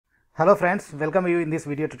Hello friends, welcome you in this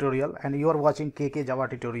video tutorial, and you are watching KK Java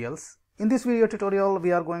Tutorials. In this video tutorial,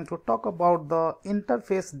 we are going to talk about the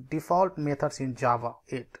interface default methods in Java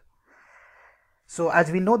 8. So as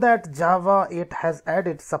we know that Java 8 has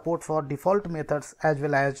added support for default methods as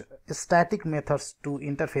well as static methods to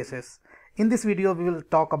interfaces. In this video, we will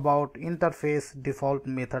talk about interface default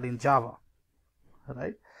method in Java,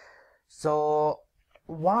 right? So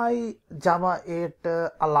why Java 8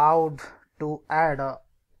 allowed to add a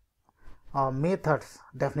methods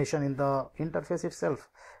definition in the interface itself.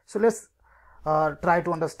 So let's try to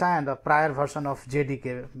understand a prior version of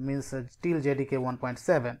JDK, means till JDK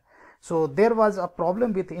 1.7. So there was a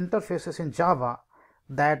problem with interfaces in Java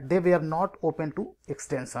that they were not open to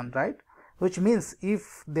extension, right? Which means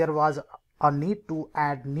if there was a need to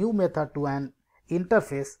add new method to an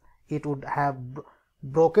interface, it would have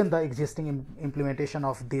broken the existing implementation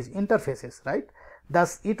of these interfaces, right?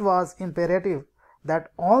 Thus it was imperative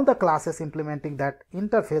that all the classes implementing that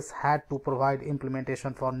interface had to provide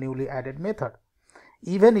implementation for newly added method,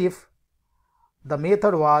 even if the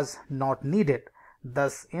method was not needed.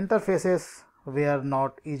 Thus interfaces were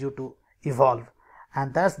not easy to evolve,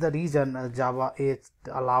 and that's the reason Java 8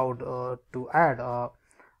 allowed to add a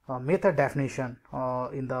method definition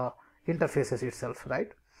in the interfaces itself,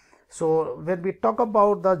 right? So when we talk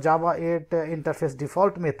about the Java 8 interface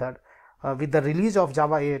default method, with the release of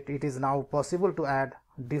Java 8, it is now possible to add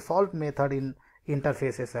default method in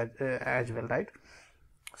interfaces as well, right?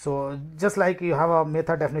 So just like you have a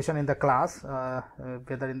method definition in the class,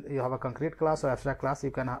 whether you have a concrete class or abstract class,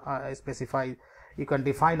 you can you can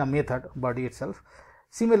define a method body itself.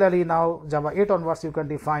 Similarly, now Java 8 onwards, you can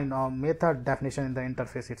define a method definition in the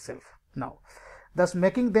interface itself now, thus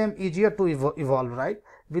making them easier to evolve, right?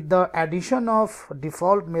 With the addition of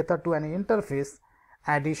default method to an interface,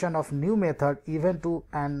 addition of new method even to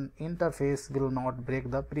an interface will not break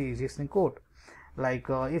the pre-existing code. Like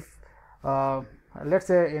if let's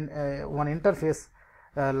say in one interface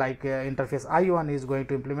interface I1 is going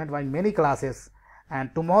to implement by many classes, and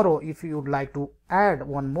tomorrow if you would like to add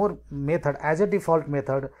one more method as a default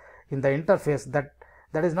method in the interface,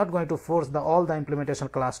 that is not going to force all the implementation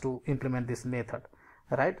class to implement this method,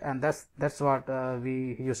 right? And that's what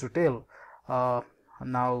we used to tell.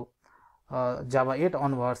 Now Java 8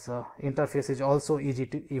 onwards, interface is also easy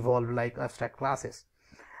to evolve like abstract classes.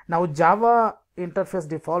 Now Java interface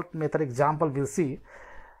default method example we'll see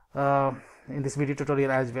in this video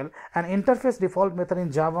tutorial as well. An interface default method in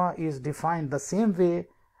Java is defined the same way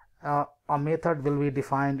a method will be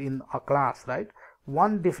defined in a class, right?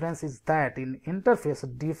 One difference is that in interface,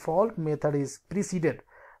 default method is preceded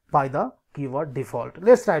by the keyword default.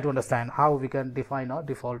 Let's try to understand how we can define a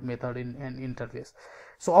default method in an interface.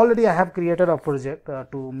 So already I have created a project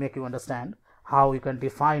to make you understand how you can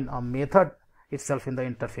define a method itself in the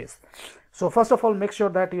interface. So first of all, make sure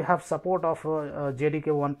that you have support of JDK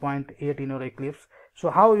 1.8 in your Eclipse.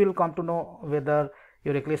 So how you will come to know whether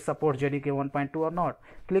your Eclipse supports JDK 1.2 or not?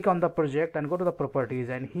 Click on the project and go to the properties,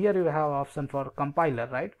 and here you have option for compiler,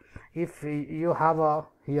 right? If you have a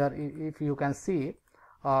here, if you can see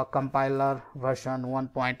compiler version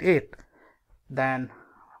 1.8, then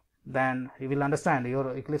you will understand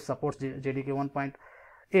your Eclipse supports JDK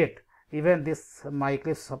 1.8. Even this my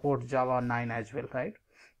Eclipse supports Java 9 as well, right?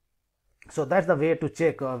 So that's the way to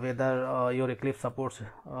check whether your Eclipse supports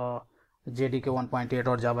JDK 1.8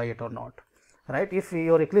 or Java 8 or not, right? If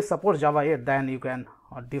your Eclipse supports Java 8, then you can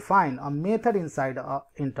define a method inside a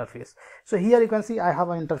interface. So here you can see I have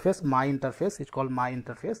an interface, my interface, it's called my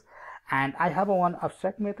interface, and I have one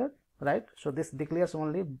abstract method, right? So this declares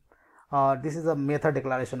only this is a method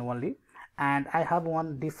declaration only, and I have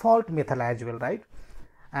one default method as well, right?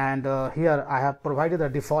 And here I have provided a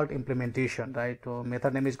default implementation, right? So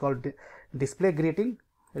method name is called display greeting,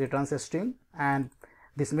 returns a string, and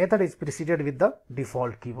this method is preceded with the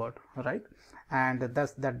default keyword, right? And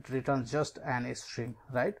that returns just an string,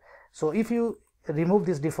 right? So if you remove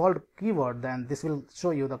this default keyword, then this will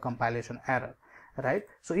show you the compilation error, right?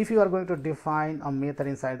 So if you are going to define a method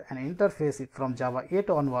inside an interface from Java 8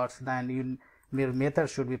 onwards, then your method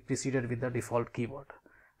should be preceded with the default keyword,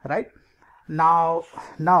 right? Now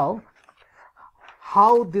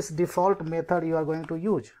how this default method you are going to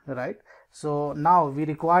use, right? So now we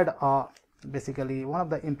required basically one of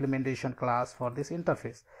the implementation class for this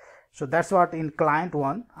interface. So that's what in client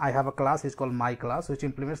 1 I have a class is called my class, which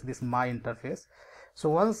implements this my interface. So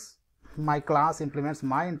once my class implements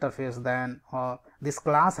my interface, then this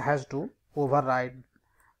class has to override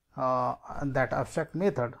that abstract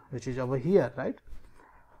method which is over here, right?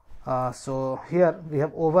 So here we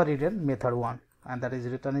have overridden method 1, and that is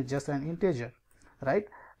return is just an integer, right?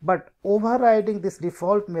 but overriding this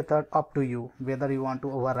default method up to you, whether you want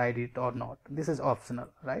to override it or not. This is optional,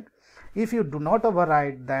 right? If you do not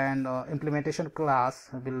override, then implementation class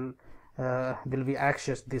will be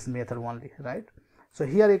accessed this method only, right? So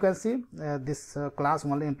here you can see this class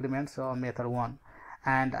only implements method 1,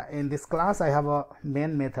 and in this class I have a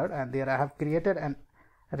main method, and there I have created an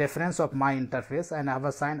reference of my interface, and I have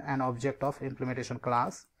assigned an object of implementation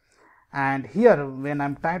class. And here when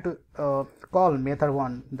I'm trying to call method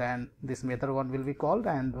 1, then this method 1 will be called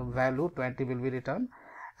and the value 20 will be returned.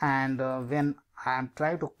 And when I'm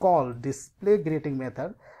trying to call display greeting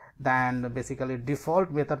method, then basically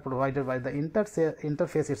default method provided by the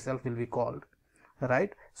interface itself will be called,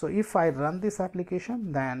 right? So if I run this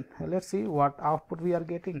application, then let's see what output we are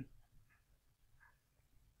getting.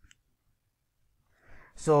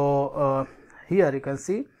 So here you can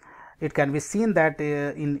see, it can be seen that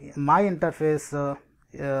in my interface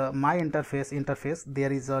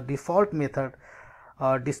there is a default method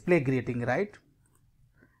display greeting, right?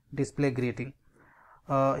 Display greeting.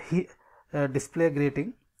 Display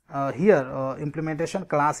greeting. Here implementation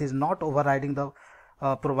class is not overriding the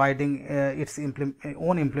providing its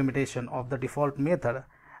own implementation of the default method,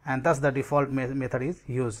 and thus the default method is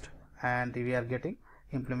used, and we are getting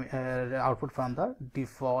output from the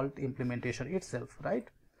default implementation itself, right?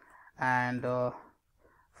 And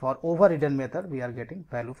for overridden method we are getting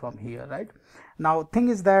value from here, right? Now thing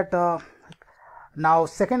is that now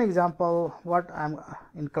second example, what I'm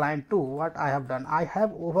inclined to, what I have done, I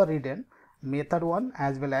have overridden method 1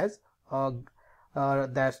 as well as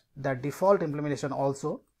that default implementation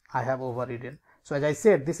also I have overridden. So as I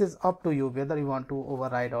said, this is up to you whether you want to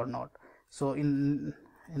override or not. So in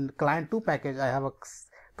client 2 package I have a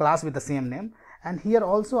class with the same name, and here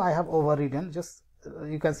also I have overridden, just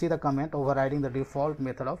you can see the comment, overriding the default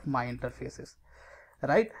method of my interfaces,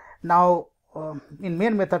 right? Now in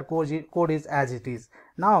main method code is as it is.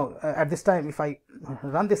 Now at this time if I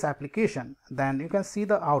run this application, then you can see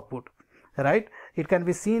the output, right? It can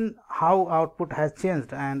be seen how output has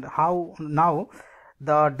changed and how now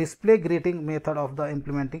the display greeting method of the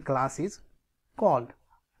implementing class is called,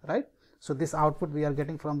 right? So this output we are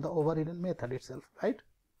getting from the overridden method itself, right?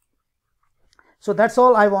 So that's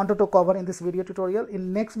all I wanted to cover in this video tutorial.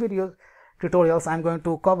 In next video tutorials I'm going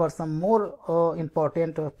to cover some more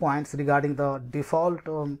important points regarding the default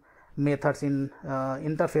methods in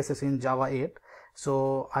interfaces in Java 8.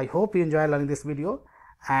 So I hope you enjoy learning this video,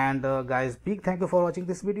 and guys, big thank you for watching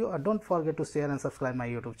this video, and don't forget to share and subscribe my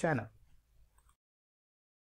YouTube channel.